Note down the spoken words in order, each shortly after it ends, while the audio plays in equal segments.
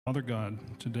Father God,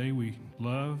 today we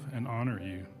love and honor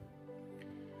you.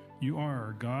 You are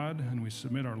our God, and we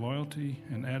submit our loyalty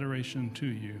and adoration to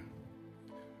you.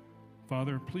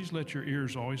 Father, please let your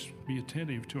ears always be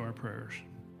attentive to our prayers.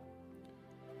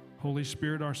 Holy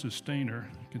Spirit, our sustainer,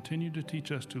 continue to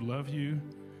teach us to love you,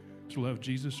 to love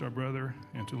Jesus, our brother,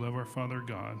 and to love our Father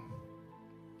God.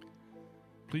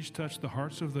 Please touch the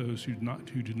hearts of those who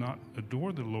do not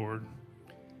adore the Lord.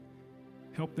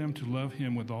 Help them to love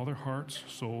him with all their hearts,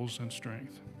 souls, and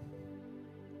strength.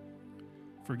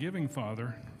 Forgiving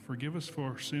Father, forgive us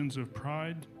for sins of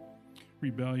pride,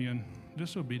 rebellion,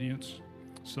 disobedience,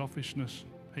 selfishness,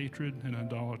 hatred, and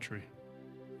idolatry.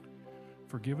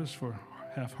 Forgive us for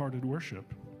half-hearted worship.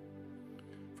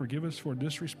 Forgive us for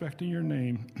disrespecting your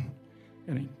name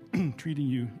and treating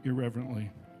you irreverently.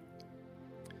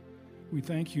 We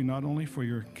thank you not only for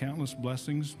your countless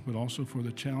blessings, but also for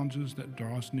the challenges that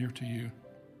draw us near to you.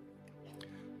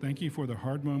 Thank you for the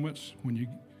hard moments when you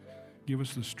give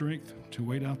us the strength to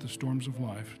wait out the storms of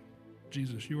life.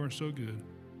 Jesus, you are so good.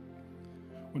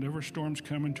 Whenever storms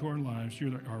come into our lives,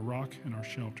 you're our rock and our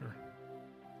shelter.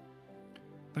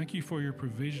 Thank you for your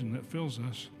provision that fills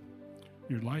us,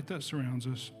 your light that surrounds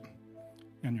us,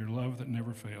 and your love that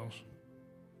never fails.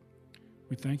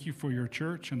 We thank you for your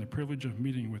church and the privilege of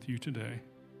meeting with you today.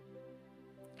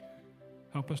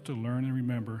 Help us to learn and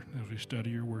remember as we study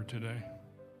your word today.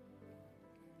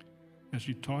 As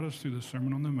you taught us through the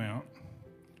Sermon on the Mount,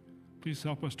 please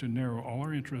help us to narrow all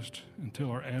our interest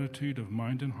until our attitude of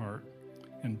mind and heart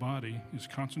and body is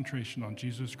concentration on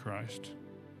Jesus Christ,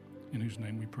 in whose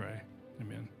name we pray.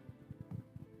 Amen.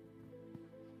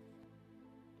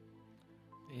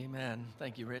 Amen.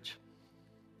 Thank you, Rich.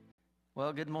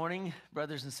 Well, good morning,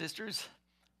 brothers and sisters.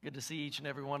 Good to see each and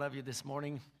every one of you this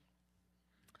morning.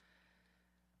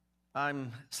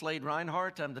 I'm Slade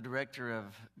Reinhardt. I'm the director of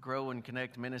Grow and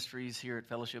Connect Ministries here at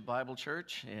Fellowship Bible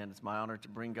Church, and it's my honor to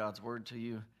bring God's Word to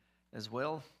you as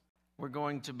well. We're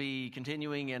going to be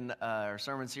continuing in our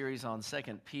sermon series on 2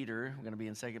 Peter. We're going to be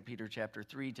in 2 Peter chapter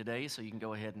 3 today, so you can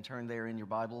go ahead and turn there in your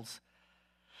Bibles.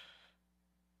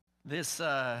 This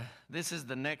is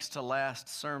the next to last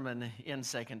sermon in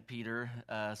 2 Peter.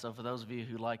 So for those of you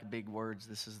who like big words,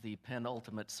 this is the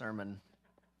penultimate sermon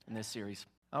in this series.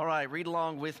 All right, read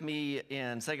along with me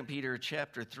in 2 Peter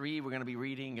chapter 3. We're going to be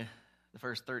reading the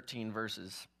first 13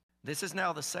 verses. This is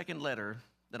now the second letter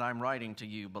that I'm writing to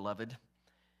you, beloved.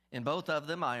 In both of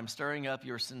them I am stirring up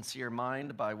your sincere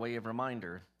mind by way of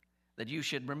reminder that you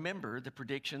should remember the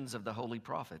predictions of the holy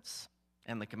prophets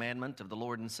and the commandment of the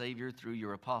Lord and Savior through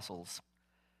your apostles.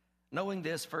 Knowing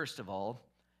this, first of all,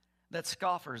 that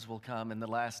scoffers will come in the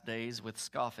last days with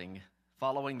scoffing,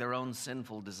 following their own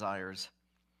sinful desires.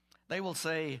 They will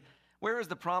say, "Where is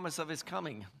the promise of his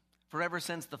coming? For ever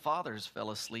since the fathers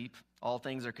fell asleep, all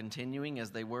things are continuing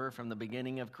as they were from the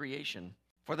beginning of creation."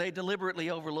 For they deliberately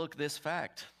overlook this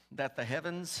fact, that the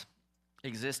heavens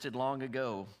existed long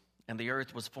ago, and the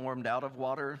earth was formed out of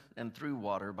water and through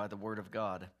water by the word of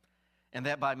God, and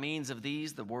that by means of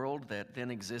these the world that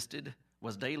then existed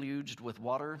was deluged with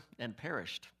water and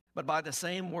perished. But by the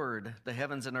same word the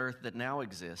heavens and earth that now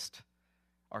exist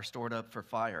are stored up for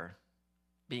fire,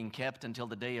 being kept until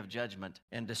the day of judgment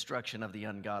and destruction of the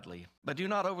ungodly. But do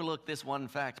not overlook this one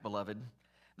fact, beloved,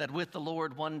 that with the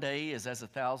Lord 1 day is as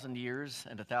 1,000 years,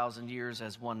 and 1,000 years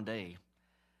as 1 day.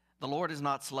 The Lord is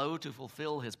not slow to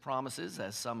fulfill his promises,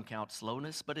 as some count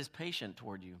slowness, but is patient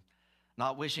toward you,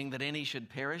 not wishing that any should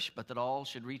perish, but that all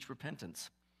should reach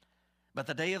repentance. But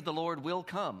the day of the Lord will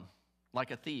come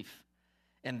like a thief,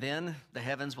 and then the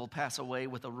heavens will pass away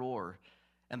with a roar,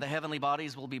 and the heavenly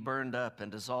bodies will be burned up and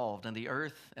dissolved, and the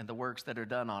earth and the works that are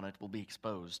done on it will be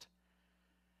exposed.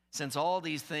 Since all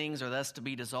these things are thus to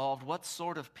be dissolved, what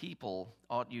sort of people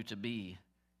ought you to be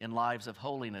in lives of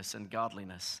holiness and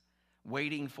godliness,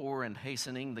 waiting for and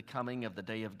hastening the coming of the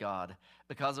day of God,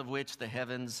 because of which the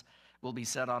heavens will be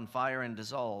set on fire and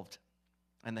dissolved,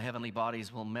 and the heavenly bodies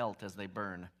will melt as they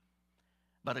burn.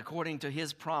 But according to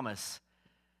his promise,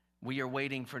 we are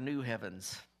waiting for new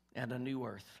heavens and a new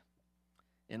earth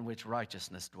in which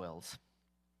righteousness dwells.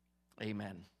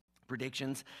 Amen.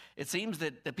 Predictions. It seems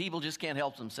that people just can't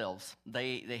help themselves.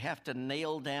 They have to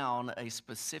nail down a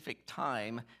specific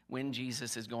time when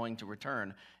Jesus is going to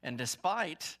return. And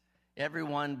despite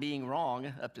everyone being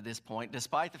wrong up to this point,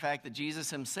 despite the fact that Jesus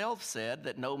himself said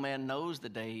that no man knows the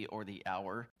day or the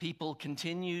hour, people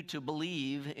continue to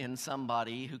believe in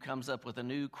somebody who comes up with a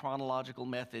new chronological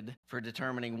method for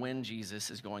determining when Jesus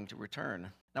is going to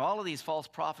return. Now, all of these false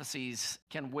prophecies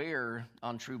can wear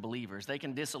on true believers. They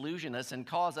can disillusion us and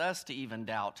cause us to even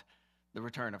doubt the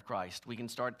return of Christ. We can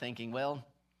start thinking, well,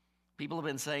 People have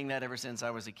been saying that ever since I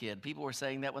was a kid. People were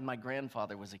saying that when my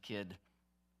grandfather was a kid.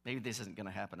 Maybe this isn't going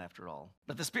to happen after all.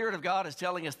 But the Spirit of God is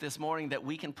telling us this morning that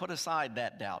we can put aside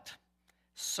that doubt.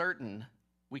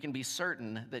 We can be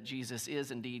certain that Jesus is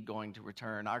indeed going to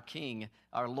return. Our King,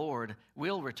 our Lord,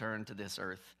 will return to this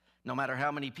earth. No matter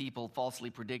how many people falsely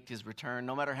predict his return,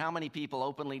 no matter how many people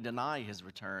openly deny his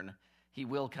return, he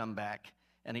will come back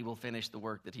and he will finish the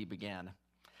work that he began.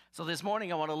 So this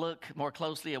morning I want to look more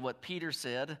closely at what Peter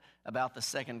said about the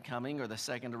second coming or the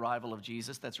second arrival of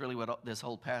Jesus. That's really what this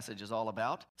whole passage is all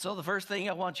about. So the first thing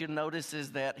I want you to notice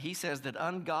is that he says that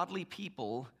ungodly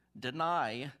people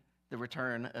deny the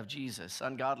return of Jesus.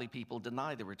 Ungodly people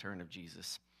deny the return of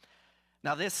Jesus.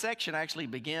 Now this section actually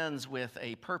begins with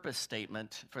a purpose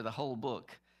statement for the whole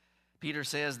book. Peter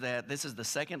says that this is the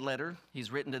second letter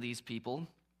he's written to these people,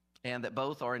 and that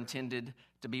both are intended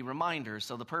to be reminders.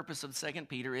 So the purpose of 2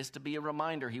 Peter is to be a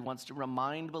reminder. He wants to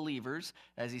remind believers,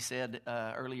 as he said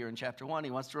earlier in chapter 1, he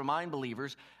wants to remind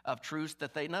believers of truths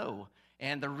that they know.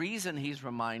 And the reason he's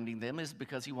reminding them is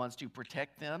because he wants to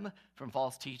protect them from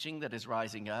false teaching that is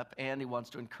rising up, and he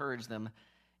wants to encourage them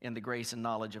in the grace and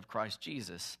knowledge of Christ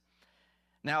Jesus.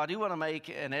 Now, I do want to make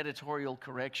an editorial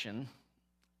correction,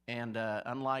 and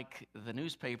unlike the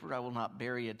newspaper, I will not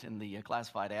bury it in the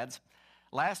classified ads.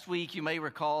 Last week, you may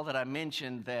recall that I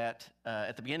mentioned that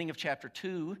at the beginning of chapter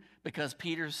 2, because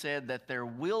Peter said that there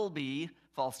will be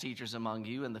false teachers among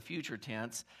you in the future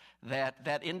tense,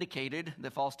 that indicated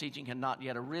that false teaching had not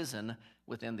yet arisen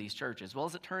within these churches. Well,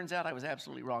 as it turns out, I was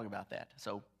absolutely wrong about that.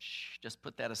 So just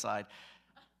put that aside.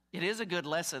 It is a good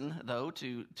lesson, though,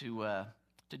 to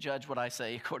judge what I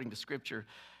say according to Scripture.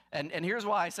 And here's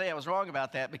why I say I was wrong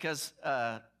about that, because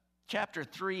chapter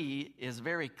 3 is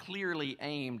very clearly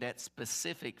aimed at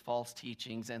specific false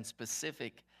teachings and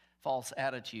specific false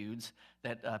attitudes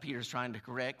that Peter's trying to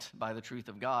correct by the truth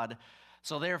of God.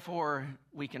 So therefore,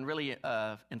 we can really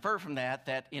infer from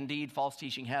that indeed false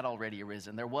teaching had already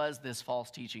arisen. There was this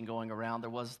false teaching going around.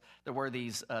 There were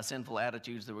these sinful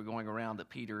attitudes that were going around that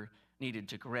Peter needed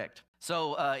to correct.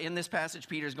 So in this passage,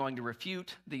 Peter's going to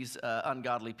refute these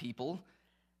ungodly people.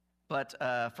 But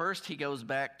first, he goes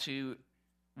back to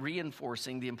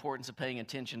reinforcing the importance of paying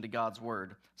attention to God's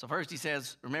word. So first he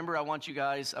says, remember, I want you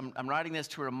guys, I'm writing this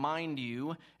to remind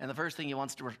you, and the first thing he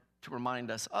wants to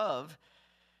remind us of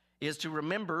is to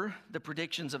remember the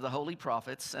predictions of the holy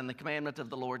prophets and the commandment of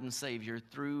the Lord and Savior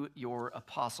through your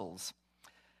apostles.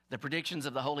 The predictions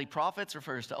of the holy prophets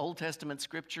refers to Old Testament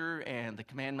scripture, and the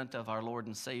commandment of our Lord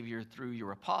and Savior through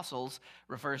your apostles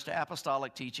refers to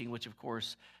apostolic teaching, which of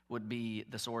course would be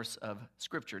the source of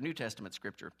scripture, New Testament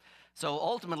scripture. So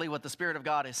ultimately what the Spirit of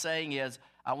God is saying is,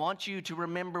 I want you to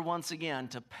remember once again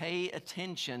to pay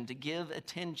attention, to give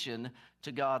attention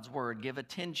to God's word. Give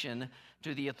attention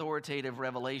to the authoritative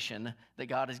revelation that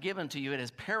God has given to you. It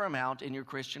is paramount in your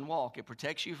Christian walk. It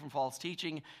protects you from false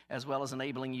teaching as well as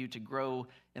enabling you to grow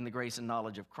in the grace and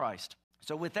knowledge of Christ.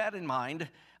 So with that in mind,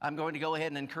 I'm going to go ahead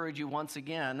and encourage you once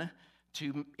again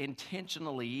to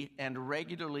intentionally and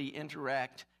regularly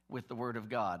interact with the Word of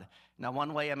God. Now,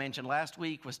 one way I mentioned last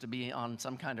week was to be on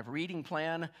some kind of reading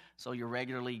plan, so you're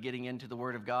regularly getting into the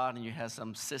Word of God and you have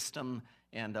some system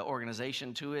and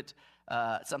organization to it.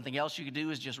 Something else you could do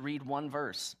is just read one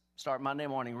verse. Start Monday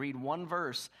morning, read one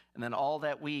verse, and then all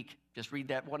that week, just read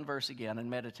that one verse again and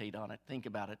meditate on it. Think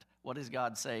about it. What is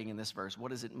God saying in this verse?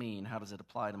 What does it mean? How does it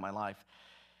apply to my life?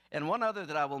 And one other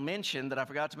that I will mention that I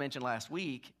forgot to mention last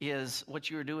week is what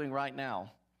you're doing right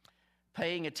now.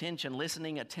 Paying attention,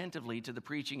 listening attentively to the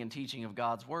preaching and teaching of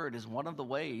God's word is one of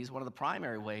the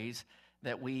primary ways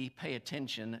that we pay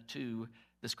attention to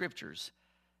the scriptures.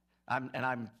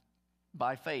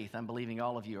 By faith, I'm believing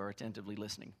all of you are attentively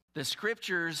listening. The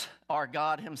scriptures are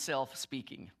God himself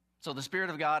speaking. So the Spirit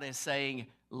of God is saying,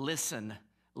 listen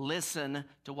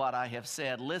to what I have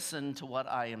said. Listen to what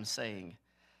I am saying.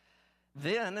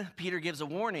 Then Peter gives a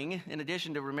warning. In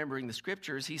addition to remembering the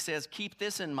scriptures, he says, keep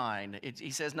this in mind.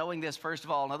 He says, knowing this, first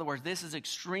of all, in other words, this is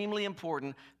extremely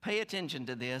important. Pay attention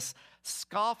to this.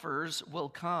 Scoffers will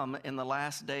come in the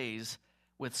last days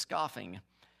with scoffing.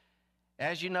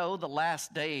 As you know, the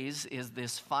last days is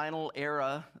this final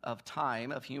era of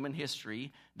time of human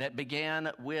history that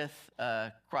began with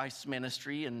Christ's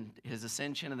ministry and his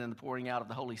ascension and then the pouring out of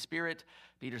the Holy Spirit.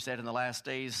 Peter said in the last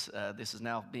days, this is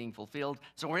now being fulfilled.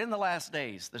 So we're in the last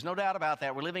days. There's no doubt about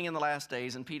that. We're living in the last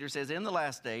days. And Peter says in the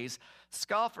last days,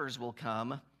 scoffers will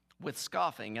come with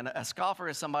scoffing. And a scoffer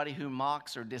is somebody who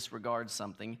mocks or disregards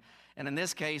something. And in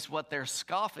this case, what they're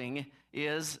scoffing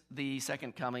is the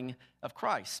second coming of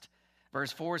Christ.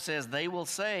 Verse 4 says, they will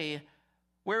say,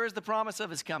 where is the promise of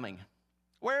his coming?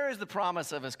 Where is the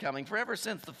promise of his coming? For ever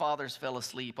since the fathers fell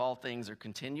asleep, all things are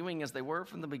continuing as they were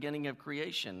from the beginning of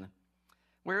creation.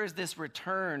 Where is this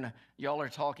return y'all are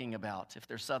talking about, if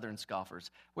they're Southern scoffers?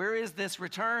 Where is this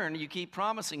return you keep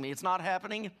promising me? It's not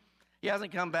happening. He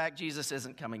hasn't come back. Jesus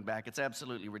isn't coming back. It's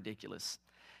absolutely ridiculous.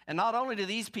 And not only do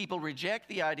these people reject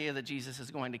the idea that Jesus is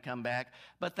going to come back,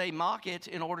 but they mock it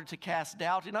in order to cast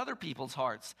doubt in other people's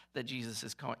hearts that Jesus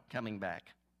is coming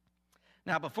back.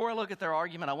 Now, before I look at their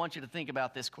argument, I want you to think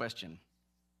about this question.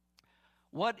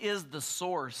 What is the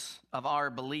source of our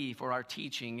belief or our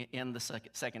teaching in the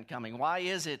second coming? Why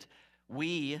is it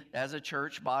we, as a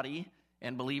church body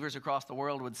and believers across the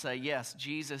world, would say, yes,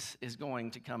 Jesus is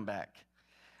going to come back?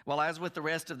 Well, as with the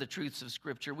rest of the truths of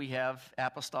Scripture, we have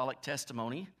apostolic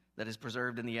testimony that is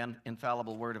preserved in the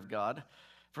infallible Word of God.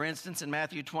 For instance, in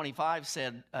Matthew 25,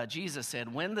 Jesus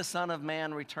said, when the Son of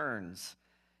Man returns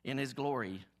in his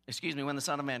glory, when the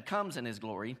Son of Man comes in his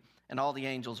glory, and all the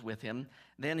angels with him,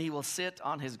 then he will sit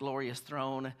on his glorious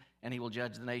throne, and he will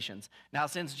judge the nations. Now,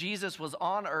 since Jesus was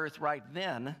on earth right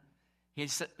then,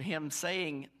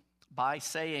 by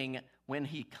saying when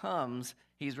he comes,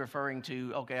 he's referring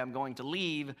to, okay, I'm going to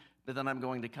leave, but then I'm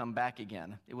going to come back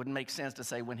again. It wouldn't make sense to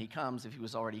say when he comes if he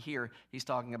was already here. He's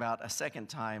talking about a second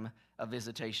time of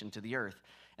visitation to the earth.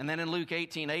 And then in Luke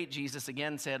 18:8, Jesus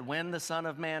again said, when the Son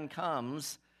of Man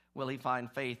comes, will he find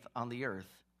faith on the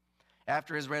earth?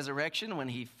 After his resurrection, when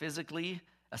he physically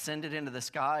ascended into the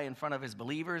sky in front of his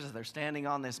believers as they're standing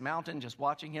on this mountain just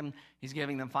watching him, he's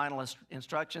giving them final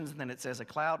instructions, and then it says a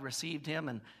cloud received him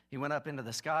and he went up into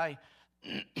the sky.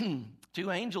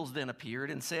 2 angels then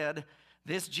appeared and said,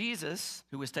 this Jesus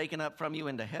who was taken up from you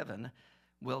into heaven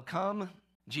will come.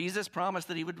 Jesus promised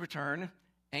that he would return.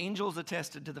 Angels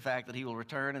attested to the fact that he will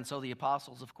return, and so the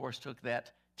apostles, of course, took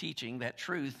that teaching, that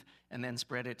truth, and then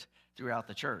spread it throughout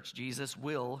the church. Jesus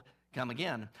will come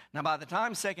again. Now, by the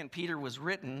time 2 Peter was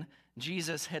written,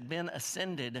 Jesus had been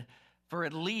ascended for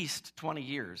at least 20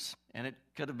 years, and it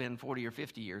could have been 40 or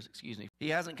 50 years, He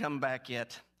hasn't come back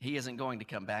yet. He isn't going to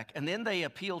come back. And then they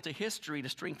appeal to history to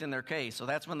strengthen their case. So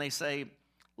that's when they say,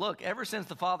 look, ever since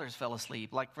the fathers fell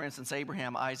asleep, like, for instance,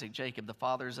 Abraham, Isaac, Jacob, the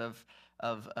fathers of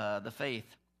the faith,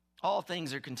 all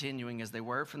things are continuing as they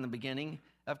were from the beginning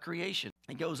of creation.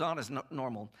 It goes on as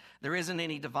normal. There isn't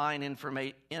any divine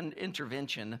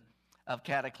intervention of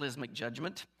cataclysmic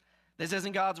judgment. This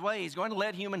isn't God's way. He's going to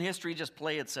let human history just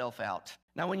play itself out.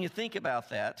 Now, when you think about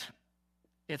that,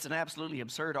 it's an absolutely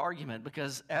absurd argument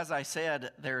because, as I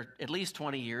said, they're at least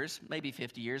 20 years, maybe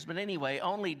 50 years, but anyway,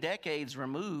 only decades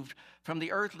removed from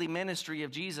the earthly ministry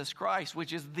of Jesus Christ,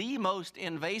 which is the most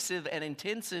invasive and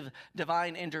intensive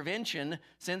divine intervention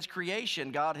since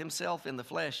creation, God himself in the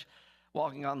flesh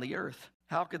walking on the earth.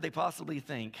 How could they possibly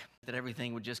think that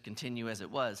everything would just continue as it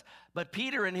was? But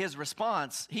Peter, in his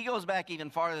response, he goes back even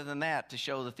farther than that to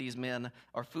show that these men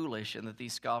are foolish and that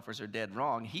these scoffers are dead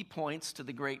wrong. He points to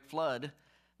the great flood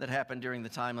that happened during the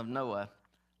time of Noah.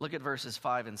 Look at verses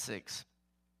 5 and 6.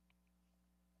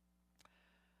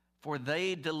 For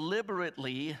they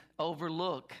deliberately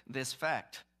overlook this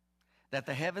fact, that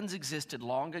the heavens existed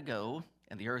long ago,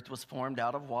 and the earth was formed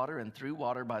out of water and through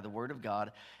water by the word of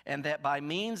God, and that by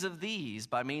means of these,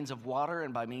 by means of water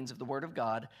and by means of the word of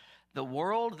God, the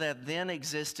world that then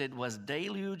existed was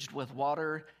deluged with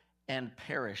water and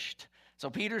perished. So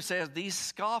Peter says these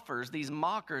scoffers, these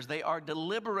mockers, they are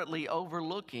deliberately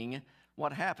overlooking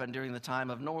what happened during the time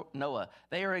of Noah.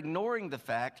 They are ignoring the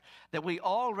fact that we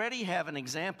already have an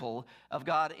example of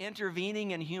God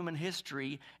intervening in human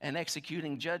history and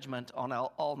executing judgment on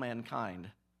all mankind.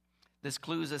 This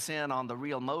clues us in on the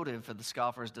real motive for the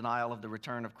scoffers' denial of the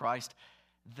return of Christ.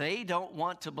 They don't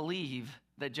want to believe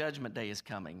that Judgment Day is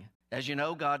coming. As you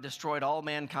know, God destroyed all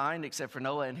mankind except for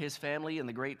Noah and his family in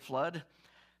the great flood.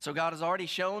 So God has already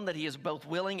shown that he is both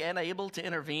willing and able to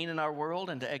intervene in our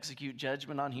world and to execute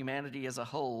judgment on humanity as a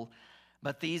whole.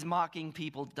 But these mocking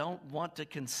people don't want to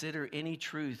consider any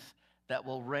truth that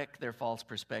will wreck their false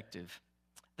perspective.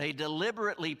 They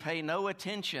deliberately pay no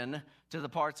attention to the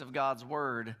parts of God's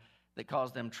word that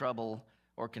cause them trouble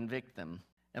or convict them.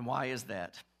 And why is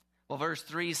that? Well, verse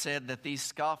 3 said that these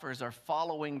scoffers are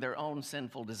following their own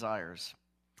sinful desires.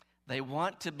 They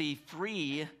want to be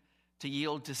free to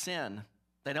yield to sin.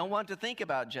 They don't want to think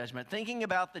about judgment. Thinking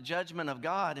about the judgment of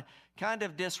God kind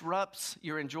of disrupts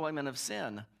your enjoyment of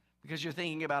sin because you're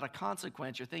thinking about a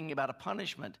consequence. You're thinking about a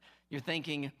punishment. You're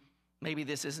thinking, maybe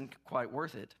this isn't quite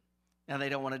worth it. And they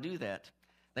don't want to do that.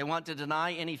 They want to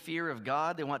deny any fear of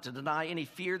God. They want to deny any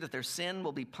fear that their sin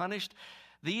will be punished.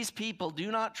 These people do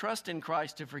not trust in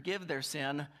Christ to forgive their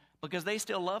sin, because they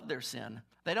still love their sin.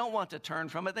 They don't want to turn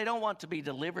from it. They don't want to be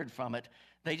delivered from it.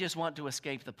 They just want to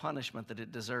escape the punishment that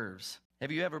it deserves.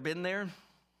 Have you ever been there?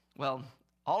 Well,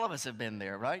 all of us have been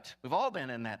there, right? We've all been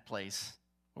in that place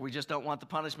where we just don't want the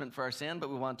punishment for our sin, but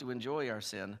we want to enjoy our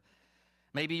sin.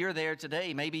 Maybe you're there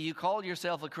today. Maybe you call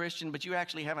yourself a Christian, but you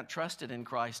actually haven't trusted in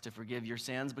Christ to forgive your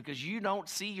sins because you don't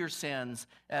see your sins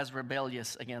as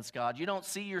rebellious against God. You don't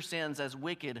see your sins as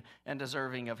wicked and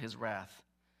deserving of his wrath.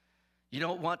 You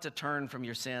don't want to turn from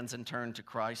your sins and turn to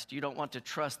Christ. You don't want to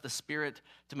trust the Spirit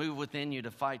to move within you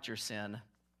to fight your sin.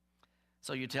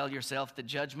 So you tell yourself the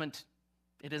judgment,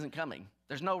 it isn't coming.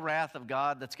 There's no wrath of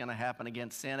God that's going to happen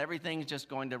against sin. Everything's just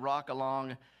going to rock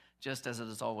along just as it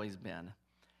has always been.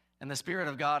 And the Spirit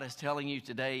of God is telling you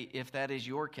today, if that is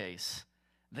your case,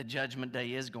 the judgment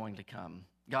day is going to come.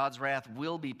 God's wrath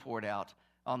will be poured out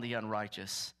on the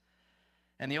unrighteous.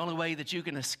 And the only way that you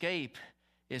can escape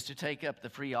is to take up the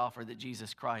free offer that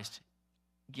Jesus Christ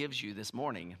gives you this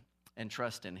morning and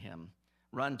trust in him.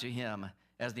 Run to him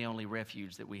as the only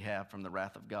refuge that we have from the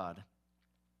wrath of God.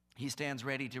 He stands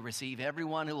ready to receive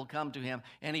everyone who will come to him,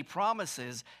 and he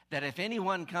promises that if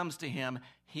anyone comes to him,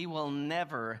 he will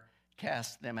never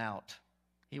cast them out.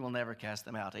 He will never cast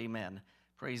them out. Amen.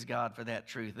 Praise God for that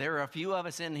truth. There are a few of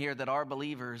us in here that are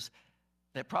believers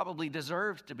that probably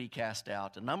deserve to be cast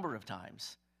out a number of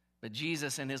times. But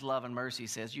Jesus in his love and mercy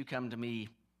says, you come to me,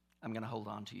 I'm going to hold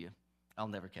on to you. I'll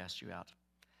never cast you out.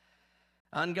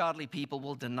 Ungodly people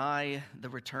will deny the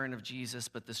return of Jesus,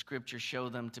 but the scriptures show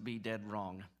them to be dead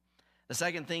wrong. The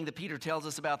second thing that Peter tells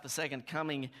us about the second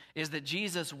coming is that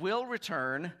Jesus will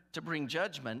return to bring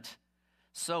judgment,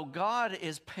 so God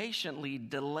is patiently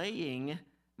delaying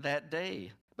that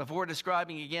day. Before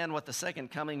describing again what the second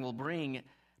coming will bring,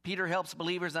 Peter helps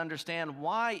believers understand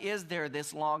why is there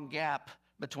this long gap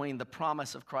between the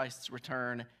promise of Christ's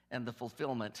return and the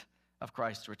fulfillment of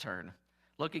Christ's return.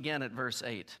 Look again at verse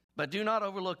 8. But do not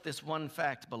overlook this one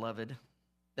fact, beloved,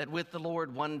 that with the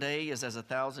Lord 1 day is as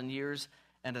 1,000 years,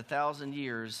 and 1,000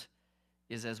 years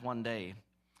is as 1 day.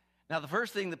 Now, the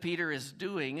first thing that Peter is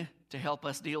doing to help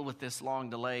us deal with this long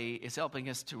delay is helping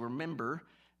us to remember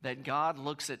that God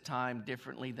looks at time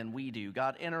differently than we do.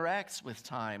 God interacts with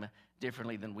time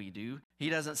differently than we do. He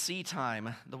doesn't see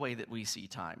time the way that we see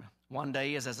time. 1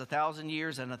 day is as 1,000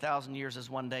 years, and 1,000 years is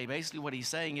 1 day. Basically, what he's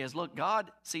saying is, look,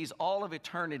 God sees all of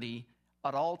eternity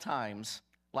at all times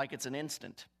like it's an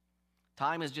instant.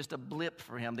 Time is just a blip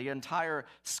for him. The entire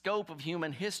scope of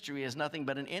human history is nothing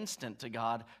but an instant to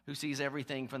God, who sees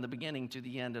everything from the beginning to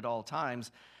the end at all times.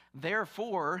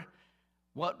 Therefore,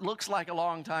 what looks like a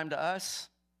long time to us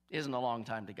isn't a long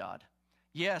time to God.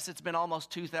 Yes, it's been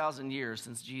almost 2,000 years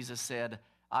since Jesus said,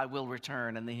 I will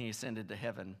return, and then he ascended to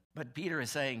heaven. But Peter is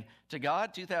saying, to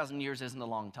God, 2,000 years isn't a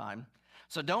long time.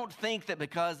 So don't think that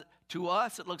because to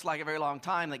us it looks like a very long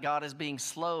time that God is being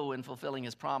slow in fulfilling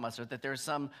his promise, or that there's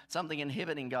something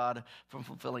inhibiting God from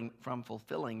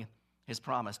fulfilling his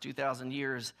promise. 2,000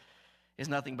 years is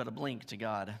nothing but a blink to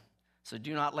God. So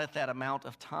do not let that amount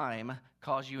of time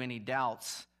cause you any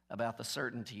doubts about the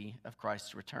certainty of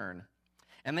Christ's return.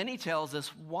 And then he tells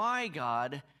us why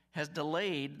God has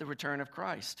delayed the return of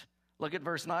Christ. Look at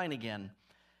verse 9 again.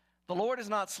 The Lord is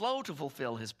not slow to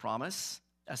fulfill his promise,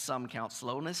 as some count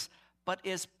slowness, but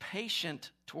is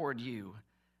patient toward you,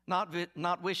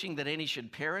 not wishing that any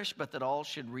should perish, but that all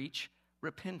should reach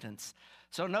repentance.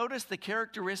 So notice the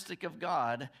characteristic of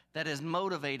God that is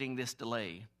motivating this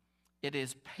delay. It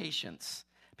is patience.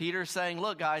 Peter's saying,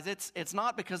 look, guys, it's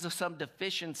not because of some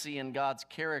deficiency in God's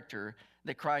character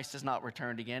that Christ has not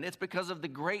returned again. It's because of the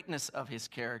greatness of his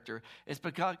character. It's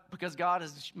because God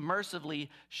is mercifully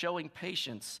showing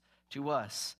patience to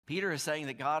us. Peter is saying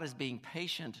that God is being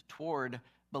patient toward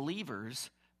believers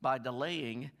by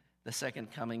delaying the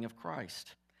second coming of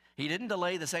Christ. He didn't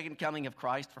delay the second coming of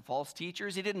Christ for false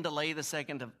teachers. He didn't delay the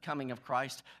second coming of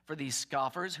Christ for these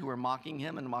scoffers who were mocking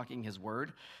him and mocking his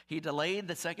word. He delayed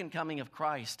the second coming of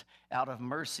Christ out of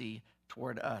mercy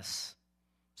toward us.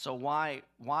 So why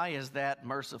is that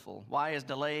merciful? Why is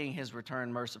delaying his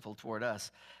return merciful toward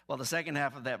us? Well, the second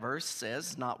half of that verse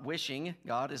says,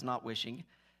 God is not wishing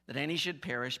that any should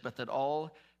perish, but that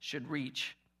all should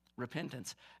reach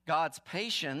repentance. God's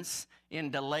patience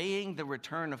in delaying the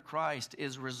return of Christ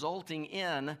is resulting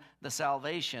in the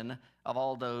salvation of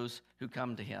all those who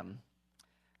come to him.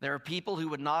 There are people who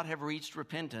would not have reached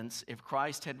repentance if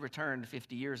Christ had returned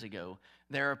 50 years ago.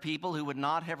 There are people who would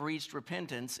not have reached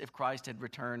repentance if Christ had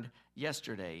returned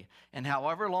yesterday. And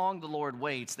however long the Lord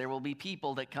waits, there will be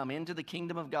people that come into the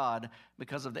kingdom of God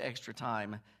because of the extra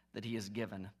time that he has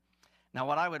given. Now,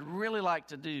 what I would really like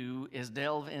to do is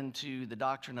delve into the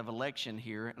doctrine of election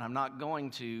here, and I'm not going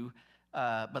to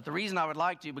But the reason I would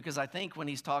like to, because I think when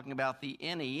he's talking about the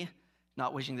any,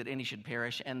 not wishing that any should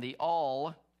perish, and the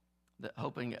all,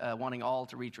 wanting all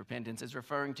to reach repentance, is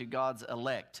referring to God's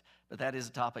elect. But that is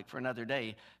a topic for another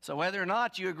day. So whether or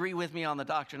not you agree with me on the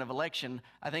doctrine of election,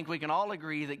 I think we can all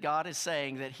agree that God is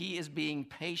saying that he is being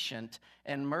patient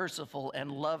and merciful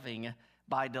and loving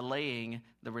by delaying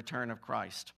the return of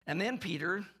Christ. And then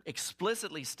Peter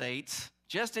explicitly states,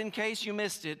 just in case you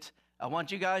missed it, I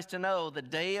want you guys to know the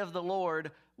day of the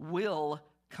Lord will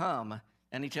come.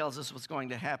 And he tells us what's going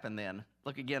to happen then.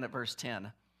 Look again at verse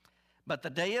 10. But the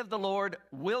day of the Lord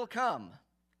will come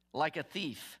like a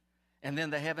thief, and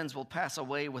then the heavens will pass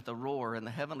away with a roar, and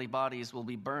the heavenly bodies will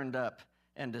be burned up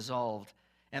and dissolved,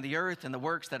 and the earth and the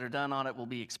works that are done on it will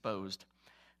be exposed.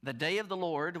 The day of the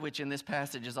Lord, which in this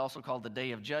passage is also called the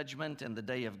day of judgment and the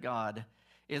day of God,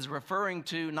 is referring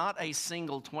to not a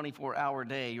single 24-hour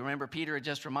day. You remember Peter had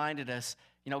just reminded us,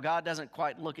 God doesn't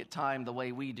quite look at time the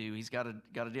way we do. He's got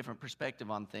a different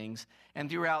perspective on things. And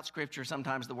throughout Scripture,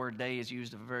 sometimes the word day is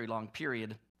used of a very long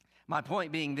period. My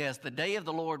point being this, the day of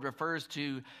the Lord refers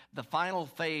to the final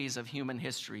phase of human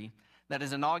history that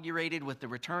is inaugurated with the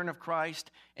return of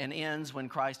Christ and ends when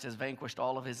Christ has vanquished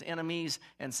all of his enemies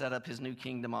and set up his new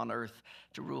kingdom on earth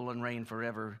to rule and reign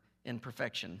forever in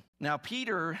perfection. Now,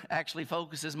 Peter actually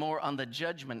focuses more on the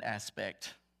judgment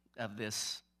aspect of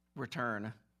this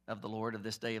return of the Lord, of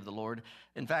this day of the Lord.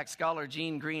 In fact, scholar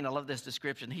Gene Green, I love this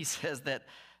description. He says that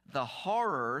the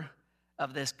horror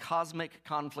of this cosmic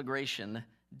conflagration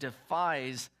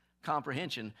defies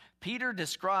comprehension. Peter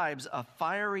describes a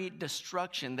fiery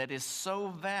destruction that is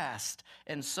so vast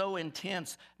and so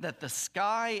intense that the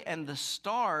sky and the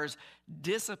stars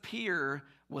disappear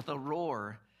with a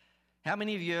roar. How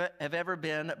many of you have ever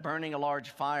been burning a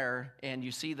large fire and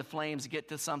you see the flames get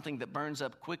to something that burns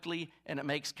up quickly and it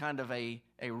makes kind of a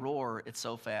roar? It's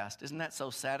so fast. Isn't that so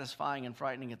satisfying and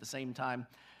frightening at the same time?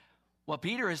 What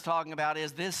Peter is talking about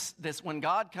is this when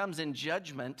God comes in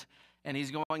judgment and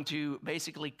he's going to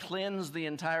basically cleanse the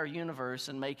entire universe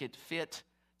and make it fit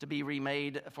to be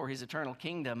remade for his eternal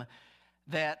kingdom,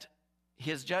 that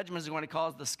his judgment is going to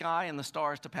cause the sky and the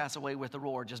stars to pass away with a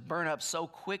roar, just burn up so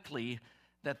quickly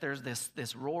that there's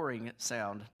this roaring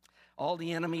sound. All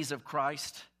the enemies of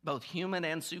Christ, both human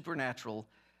and supernatural,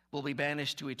 will be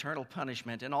banished to eternal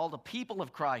punishment, and all the people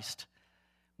of Christ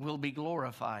will be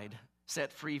glorified,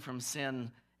 set free from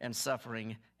sin and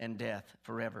suffering and death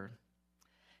forever.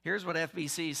 Here's what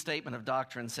FBC's statement of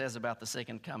doctrine says about the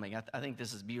second coming. I think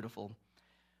this is beautiful.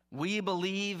 We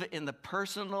believe in the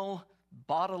personal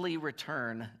bodily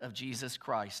return of Jesus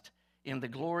Christ in the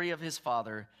glory of his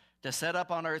Father to set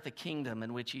up on earth a kingdom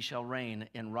in which he shall reign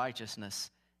in righteousness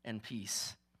and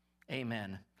peace.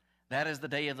 Amen. That is the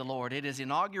day of the Lord. It is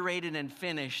inaugurated and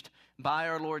finished by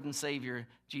our Lord and Savior,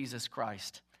 Jesus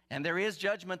Christ. And there is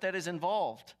judgment that is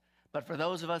involved. But for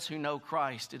those of us who know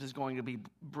Christ, it is going to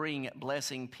bring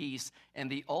blessing, peace,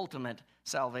 and the ultimate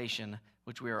salvation,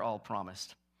 which we are all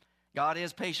promised. God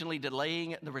is patiently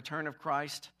delaying the return of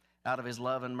Christ out of his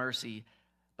love and mercy,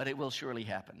 but it will surely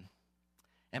happen.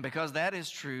 And because that is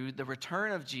true, the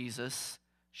return of Jesus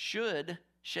should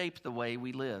shape the way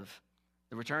we live.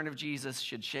 The return of Jesus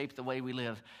should shape the way we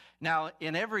live. Now,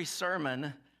 in every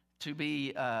sermon, to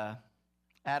be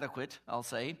adequate, I'll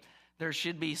say, there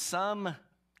should be some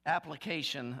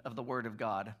application of the Word of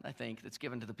God, I think, that's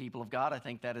given to the people of God. I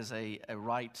think that is a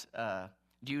right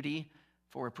duty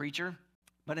for a preacher.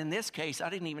 But in this case, I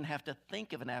didn't even have to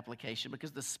think of an application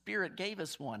because the Spirit gave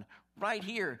us one right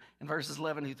here in verses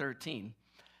 11 through 13.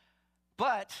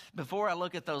 But before I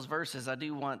look at those verses, I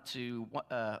do want you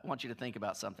to think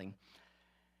about something.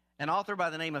 An author by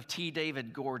the name of T.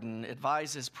 David Gordon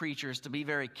advises preachers to be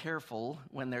very careful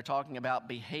when they're talking about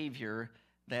behavior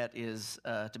that is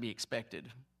to be expected.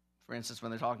 For instance,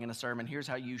 when they're talking in a sermon, here's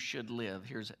how you should live.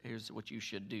 Here's what you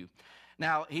should do.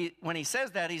 Now, when he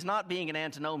says that, he's not being an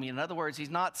antinomian. In other words, he's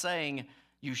not saying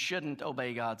you shouldn't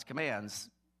obey God's commands.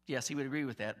 Yes, he would agree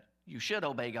with that. You should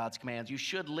obey God's commands. You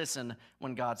should listen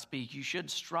when God speaks. You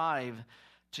should strive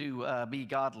to be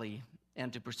godly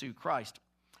and to pursue Christ.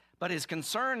 But his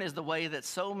concern is the way that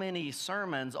so many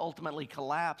sermons ultimately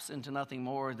collapse into nothing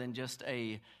more than just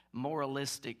a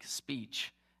moralistic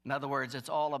speech. In other words, it's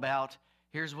all about,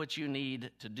 here's what you need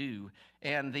to do.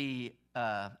 And the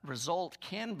result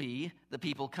can be that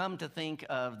people come to think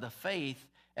of the faith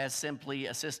as simply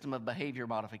a system of behavior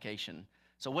modification.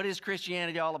 So what is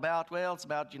Christianity all about? Well, it's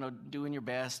about, doing your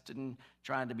best and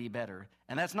trying to be better.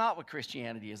 And that's not what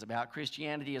Christianity is about.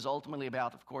 Christianity is ultimately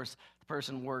about, of course, the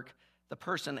person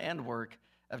and work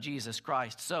of Jesus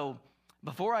Christ. So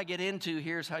before I get into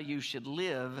here's how you should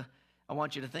live, I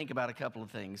want you to think about a couple of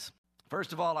things.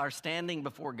 First of all, our standing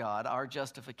before God, our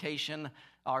justification,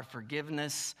 our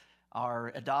forgiveness,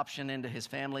 our adoption into his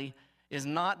family is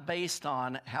not based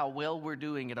on how well we're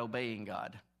doing at obeying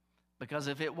God. Because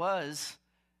if it was,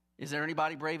 is there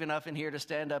anybody brave enough in here to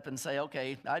stand up and say,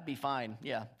 okay, I'd be fine.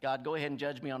 Yeah, God, go ahead and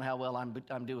judge me on how well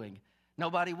I'm doing.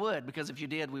 Nobody would, because if you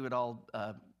did, we would all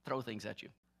throw things at you.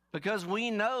 Because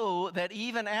we know that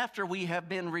even after we have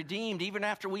been redeemed, even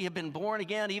after we have been born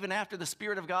again, even after the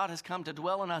Spirit of God has come to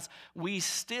dwell in us, we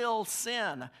still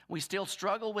sin. We still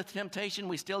struggle with temptation.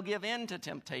 We still give in to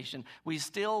temptation. We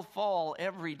still fall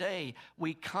every day.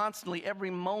 We constantly, every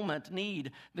moment,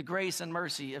 need the grace and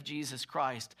mercy of Jesus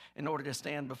Christ in order to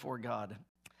stand before God.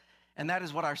 And that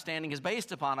is what our standing is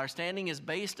based upon. Our standing is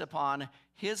based upon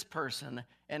his person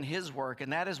and his work.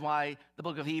 And that is why the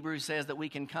book of Hebrews says that we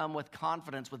can come with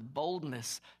confidence, with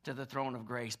boldness to the throne of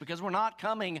grace. Because we're not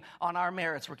coming on our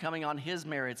merits. We're coming on his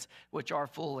merits, which are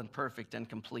full and perfect and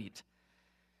complete.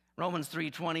 Romans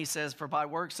 3:20 says, for by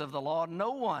works of the law,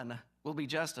 no one will be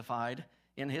justified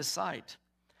in his sight.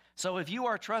 So if you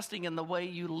are trusting in the way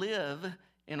you live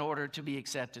in order to be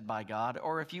accepted by God,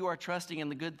 or if you are trusting in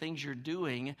the good things you're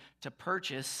doing to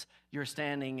purchase your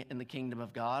standing in the kingdom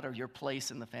of God or your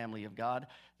place in the family of God,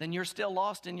 then you're still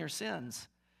lost in your sins.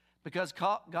 Because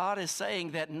God is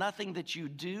saying that nothing that you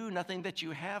do, nothing that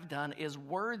you have done is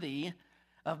worthy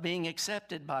of being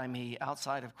accepted by me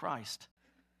outside of Christ.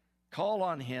 Call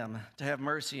on him to have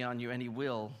mercy on you, and he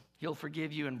will. He'll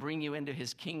forgive you and bring you into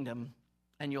his kingdom,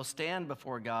 and you'll stand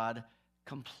before God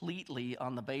completely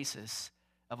on the basis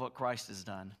of what Christ has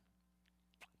done.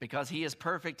 Because he is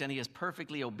perfect and he is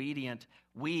perfectly obedient,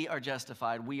 we are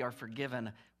justified, we are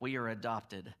forgiven, we are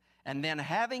adopted. And then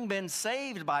having been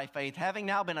saved by faith, having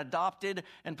now been adopted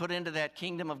and put into that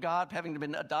kingdom of God, having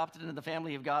been adopted into the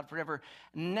family of God forever,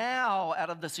 now out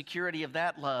of the security of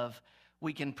that love,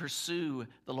 we can pursue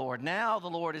the Lord. Now the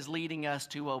Lord is leading us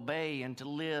to obey and to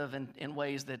live in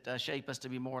ways that shape us to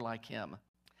be more like him.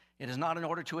 It is not in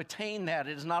order to attain that.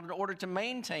 It is not in order to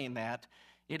maintain that.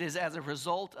 It is as a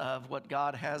result of what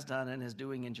God has done and is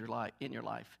doing in your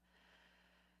life.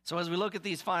 So as we look at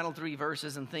these final three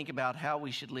verses and think about how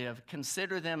we should live,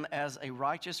 consider them as a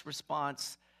righteous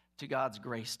response to God's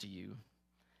grace to you.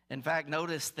 In fact,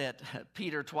 notice that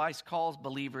Peter twice calls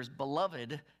believers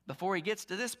beloved before he gets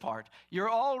to this part.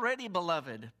 You're already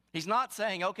beloved. He's not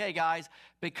saying, okay, guys,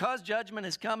 because judgment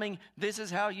is coming, this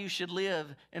is how you should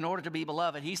live in order to be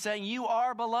beloved. He's saying you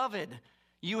are beloved.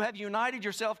 You have united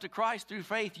yourself to Christ through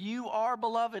faith. You are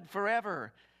beloved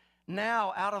forever.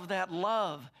 Now, out of that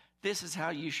love, this is how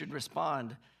you should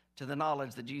respond to the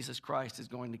knowledge that Jesus Christ is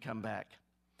going to come back.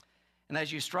 And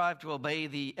as you strive to obey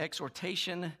the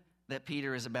exhortation that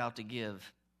Peter is about to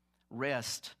give,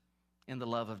 rest in the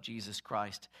love of Jesus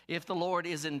Christ. If the Lord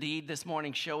is indeed this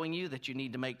morning showing you that you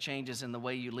need to make changes in the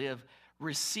way you live,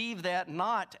 receive that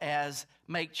not as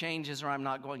make changes or I'm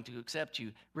not going to accept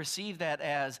you. Receive that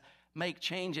as make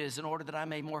changes in order that I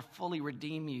may more fully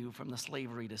redeem you from the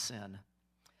slavery to sin.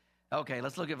 Okay,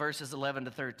 let's look at verses 11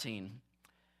 to 13.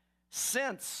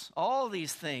 Since all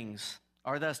these things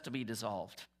are thus to be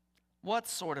dissolved, what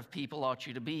sort of people ought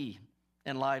you to be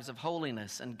in lives of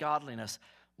holiness and godliness,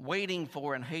 waiting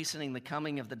for and hastening the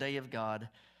coming of the day of God,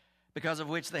 because of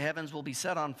which the heavens will be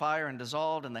set on fire and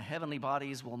dissolved, and the heavenly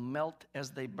bodies will melt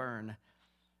as they burn.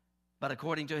 But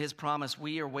according to his promise,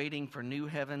 we are waiting for new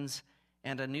heavens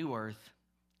and a new earth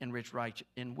in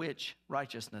which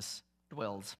righteousness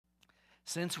dwells.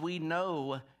 Since we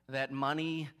know that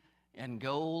money and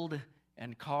gold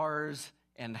and cars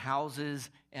and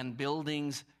houses and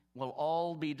buildings will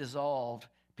all be dissolved,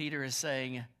 Peter is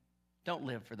saying, don't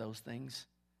live for those things.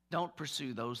 Don't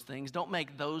pursue those things. Don't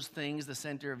make those things the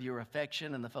center of your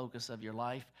affection and the focus of your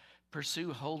life.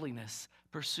 Pursue holiness.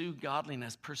 Pursue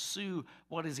godliness. Pursue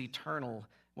what is eternal,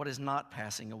 what is not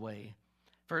passing away.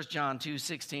 1 John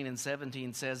 2:16 and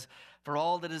 17 says, for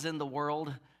all that is in the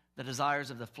world, the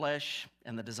desires of the flesh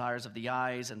and the desires of the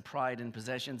eyes and pride in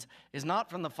possessions is not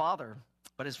from the Father,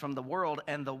 but is from the world,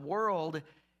 and the world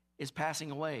is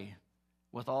passing away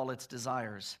with all its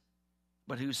desires.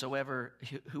 But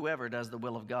whoever does the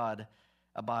will of God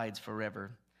abides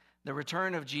forever. The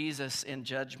return of Jesus in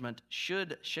judgment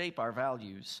should shape our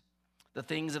values. The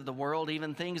things of the world,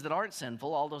 even things that aren't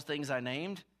sinful, all those things I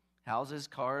named, houses,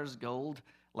 cars, gold,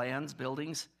 lands,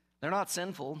 buildings, they're not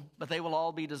sinful, but they will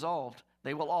all be dissolved.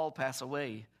 They will all pass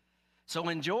away. So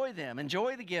enjoy them.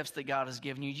 Enjoy the gifts that God has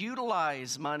given you.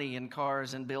 Utilize money and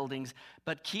cars and buildings,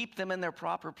 but keep them in their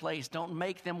proper place. Don't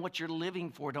make them what you're living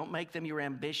for. Don't make them your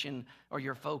ambition or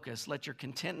your focus. Let your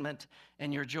contentment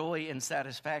and your joy and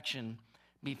satisfaction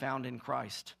be found in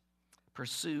Christ.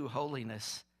 Pursue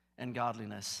holiness and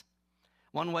godliness.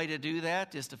 One way to do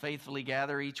that is to faithfully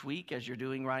gather each week, as you're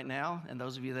doing right now, and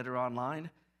those of you that are online,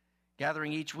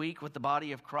 gathering each week with the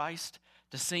body of Christ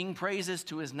to sing praises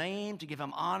to his name, to give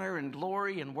him honor and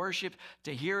glory and worship,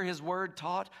 to hear his word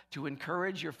taught, to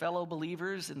encourage your fellow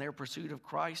believers in their pursuit of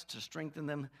Christ, to strengthen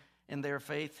them in their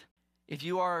faith. If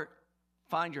you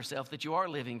find yourself that you are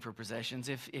living for possessions,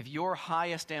 if your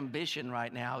highest ambition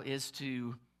right now is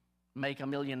to make $1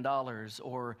 million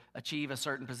or achieve a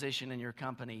certain position in your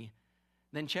company,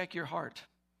 then check your heart.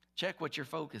 Check what your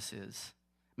focus is.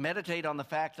 Meditate on the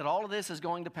fact that all of this is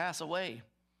going to pass away.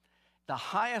 The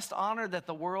highest honor that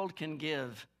the world can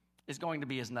give is going to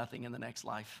be as nothing in the next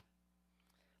life.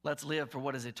 Let's live for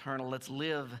what is eternal. Let's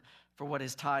live for what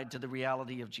is tied to the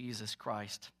reality of Jesus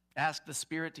Christ. Ask the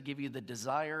Spirit to give you the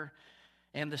desire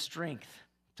and the strength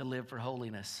to live for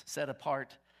holiness, set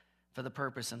apart for the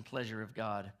purpose and pleasure of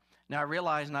God. Now, I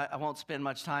realize, and I won't spend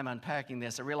much time unpacking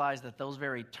this, I realize that those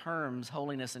very terms,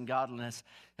 holiness and godliness,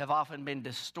 have often been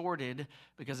distorted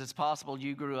because it's possible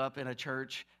you grew up in a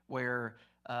church where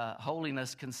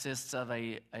holiness consists of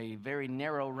a very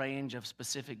narrow range of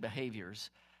specific behaviors.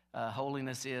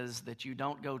 Holiness is that you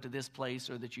don't go to this place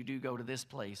or that you do go to this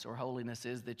place, or holiness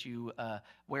is that you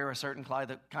wear a certain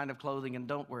kind of clothing and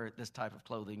don't wear this type of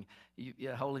clothing.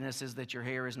 Holiness is that your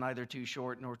hair is neither too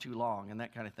short nor too long, and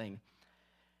that kind of thing.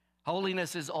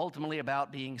 Holiness is ultimately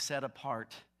about being set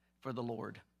apart for the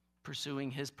Lord, pursuing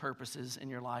his purposes in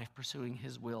your life, pursuing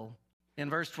his will.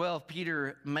 In verse 12,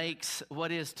 Peter makes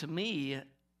what is to me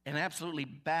an absolutely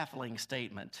baffling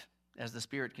statement as the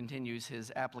Spirit continues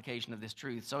his application of this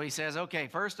truth. So he says, okay,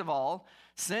 first of all,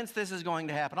 since this is going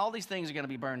to happen, all these things are going to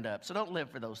be burned up, so don't live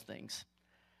for those things.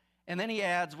 And then he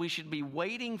adds, we should be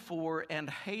waiting for and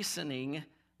hastening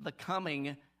the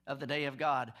coming of the day of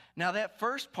God. Now that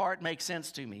first part makes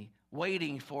sense to me.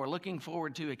 Waiting for, looking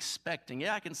forward to, expecting.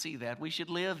 Yeah, I can see that. We should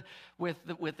live with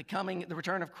the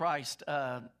return of Christ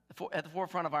at the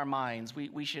forefront of our minds.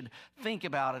 We should think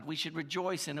about it. We should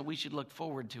rejoice in it. We should look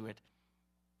forward to it.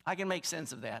 I can make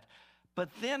sense of that. But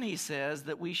then he says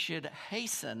that we should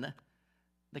hasten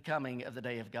the coming of the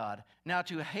day of God. Now,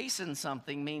 to hasten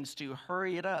something means to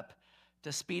hurry it up,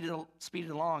 to speed it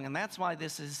along. And that's why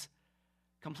this is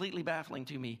completely baffling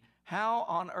to me. How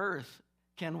on earth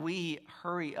can we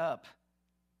hurry up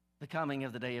the coming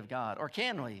of the day of God? Or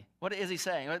can we? What is he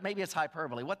saying? Maybe it's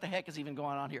hyperbole. What the heck is even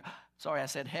going on here? Sorry, I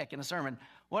said heck in a sermon.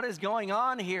 What is going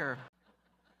on here?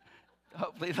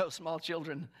 Hopefully those small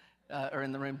children are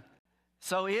in the room.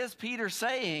 So is Peter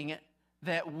saying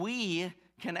that we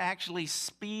can actually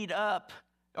speed up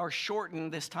or shorten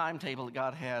this timetable that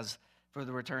God has for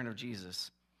the return of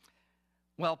Jesus?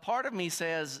 Well, part of me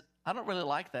says, I don't really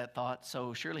like that thought,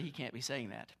 so surely he can't be saying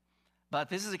that. But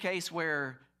this is a case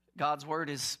where God's word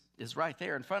is right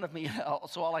there in front of me,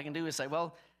 so all I can do is say,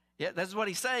 well, yeah, this is what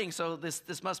he's saying, so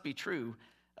this must be true.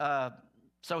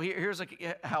 So here's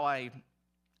how I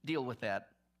deal with that.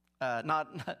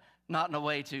 Not in a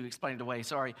way to explain it away,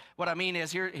 sorry. What I mean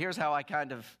is, here's how I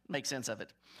kind of make sense of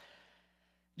it.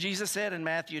 Jesus said in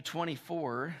Matthew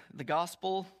 24,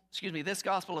 this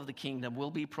gospel of the kingdom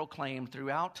will be proclaimed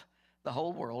throughout the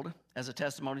whole world as a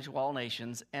testimony to all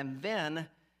nations, and then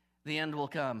the end will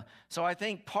come. So I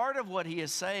think part of what he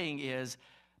is saying is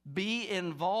be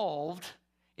involved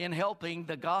in helping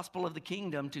the gospel of the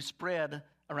kingdom to spread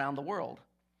around the world.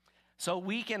 So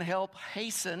we can help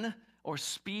hasten or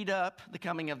speed up the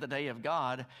coming of the day of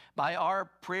God by our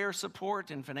prayer support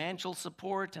and financial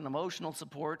support and emotional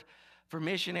support for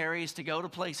missionaries to go to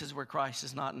places where Christ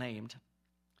is not named,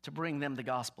 to bring them the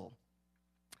gospel.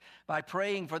 By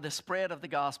praying for the spread of the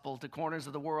gospel to corners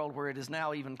of the world where it is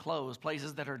now even closed,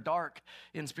 places that are dark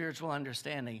in spiritual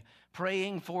understanding.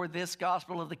 Praying for this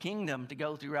gospel of the kingdom to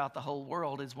go throughout the whole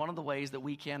world is one of the ways that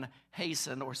we can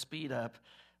hasten or speed up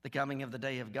the coming of the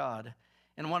day of God.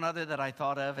 And one other that I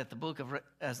thought of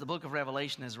as the book of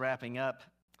Revelation is wrapping up,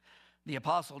 the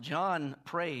Apostle John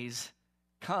prays,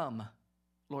 "Come,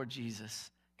 Lord Jesus.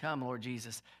 Come, Lord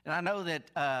Jesus." And I know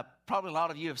that probably a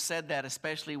lot of you have said that,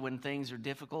 especially when things are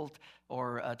difficult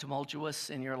or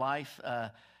tumultuous in your life.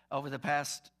 Over the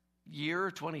past year,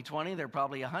 2020, there are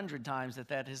probably 100 times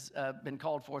that has been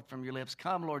called forth from your lips.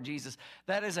 Come, Lord Jesus.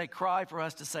 That is a cry for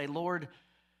us to say, Lord,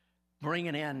 bring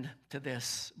an end to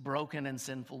this broken and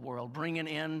sinful world. Bring an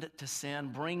end to sin.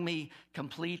 Bring me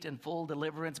complete and full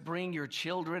deliverance. Bring your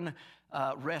children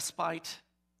respite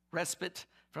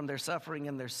from their suffering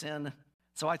and their sin.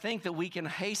 So I think that we can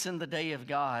hasten the day of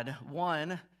God,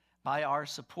 one, by our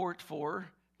support for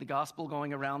the gospel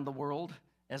going around the world,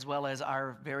 as well as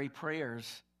our very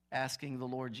prayers asking the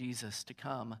Lord Jesus to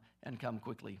come and come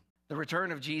quickly. The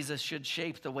return of Jesus should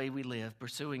shape the way we live,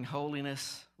 pursuing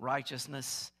holiness,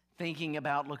 righteousness, thinking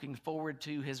about looking forward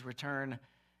to his return,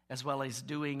 as well as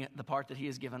doing the part that he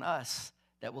has given us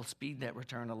that will speed that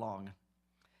return along.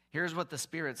 Here's what the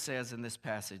Spirit says in this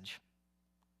passage.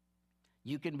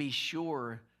 You can be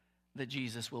sure that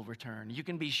Jesus will return. You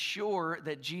can be sure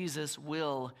that Jesus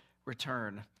will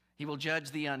return. He will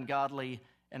judge the ungodly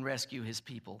and rescue his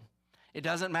people. It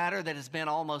doesn't matter that it's been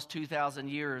almost 2,000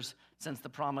 years since the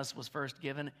promise was first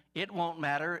given. It won't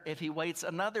matter if he waits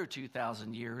another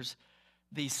 2,000 years.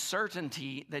 The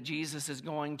certainty that Jesus is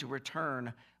going to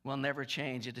return will never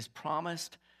change. It is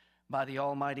promised by the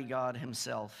Almighty God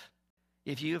himself.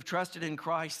 If you have trusted in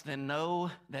Christ, then know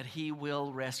that he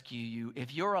will rescue you.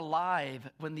 If you're alive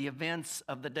when the events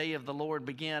of the day of the Lord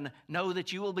begin, know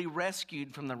that you will be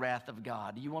rescued from the wrath of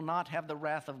God. You will not have the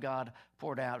wrath of God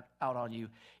poured out on you.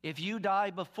 If you die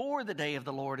before the day of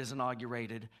the Lord is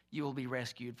inaugurated, you will be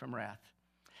rescued from wrath.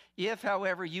 If,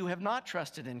 however, you have not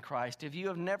trusted in Christ, if you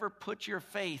have never put your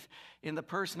faith in the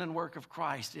person and work of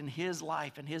Christ, in his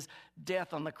life and his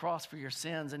death on the cross for your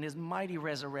sins and his mighty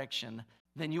resurrection,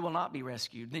 then you will not be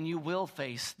rescued. Then you will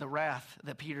face the wrath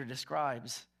that Peter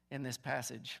describes in this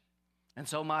passage. And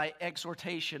so my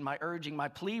exhortation, my urging, my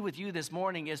plea with you this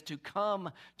morning is to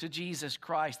come to Jesus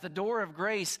Christ. The door of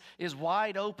grace is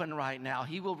wide open right now.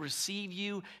 He will receive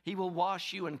you. He will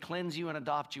wash you and cleanse you and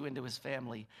adopt you into his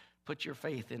family. Put your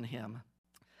faith in him.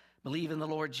 Believe in the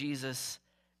Lord Jesus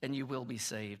and you will be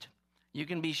saved. You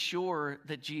can be sure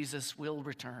that Jesus will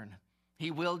return.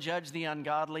 He will judge the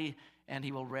ungodly and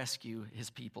he will rescue his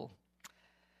people.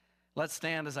 Let's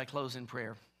stand as I close in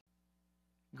prayer.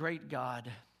 Great God,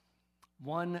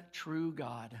 one true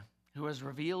God, who has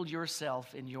revealed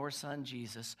yourself in your Son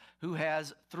Jesus, who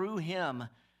has, through him,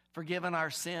 forgiven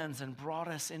our sins and brought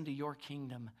us into your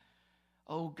kingdom.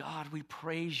 Oh God, we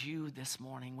praise you this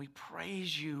morning. We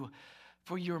praise you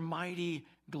for your mighty,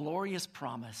 glorious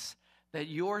promise that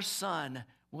your Son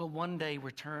will one day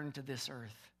return to this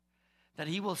earth, that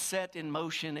he will set in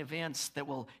motion events that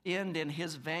will end in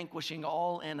his vanquishing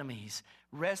all enemies,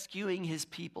 rescuing his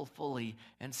people fully,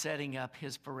 and setting up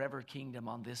his forever kingdom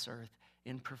on this earth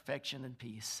in perfection and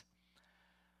peace.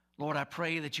 Lord, I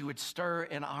pray that you would stir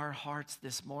in our hearts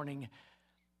this morning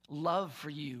love for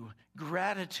you,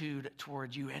 gratitude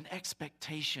toward you, and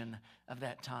expectation of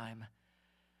that time.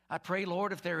 I pray,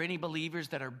 Lord, if there are any believers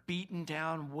that are beaten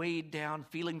down, weighed down,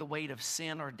 feeling the weight of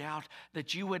sin or doubt,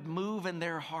 that you would move in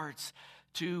their hearts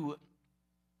to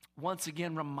once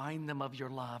again remind them of your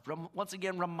love. Once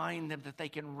again remind them that they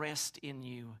can rest in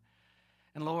you.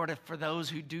 And Lord, if for those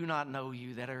who do not know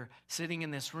you, that are sitting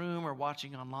in this room or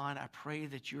watching online, I pray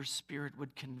that your Spirit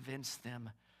would convince them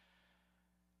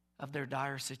of their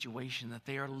dire situation, that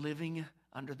they are living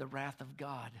under the wrath of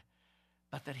God,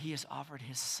 but that he has offered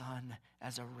his Son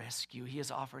as a rescue. He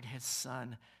has offered his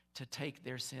Son to take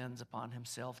their sins upon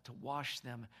himself, to wash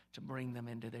them, to bring them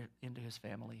into his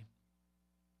family.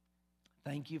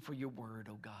 Thank you for your word,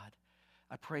 oh God.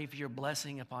 I pray for your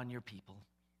blessing upon your people.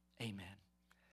 Amen.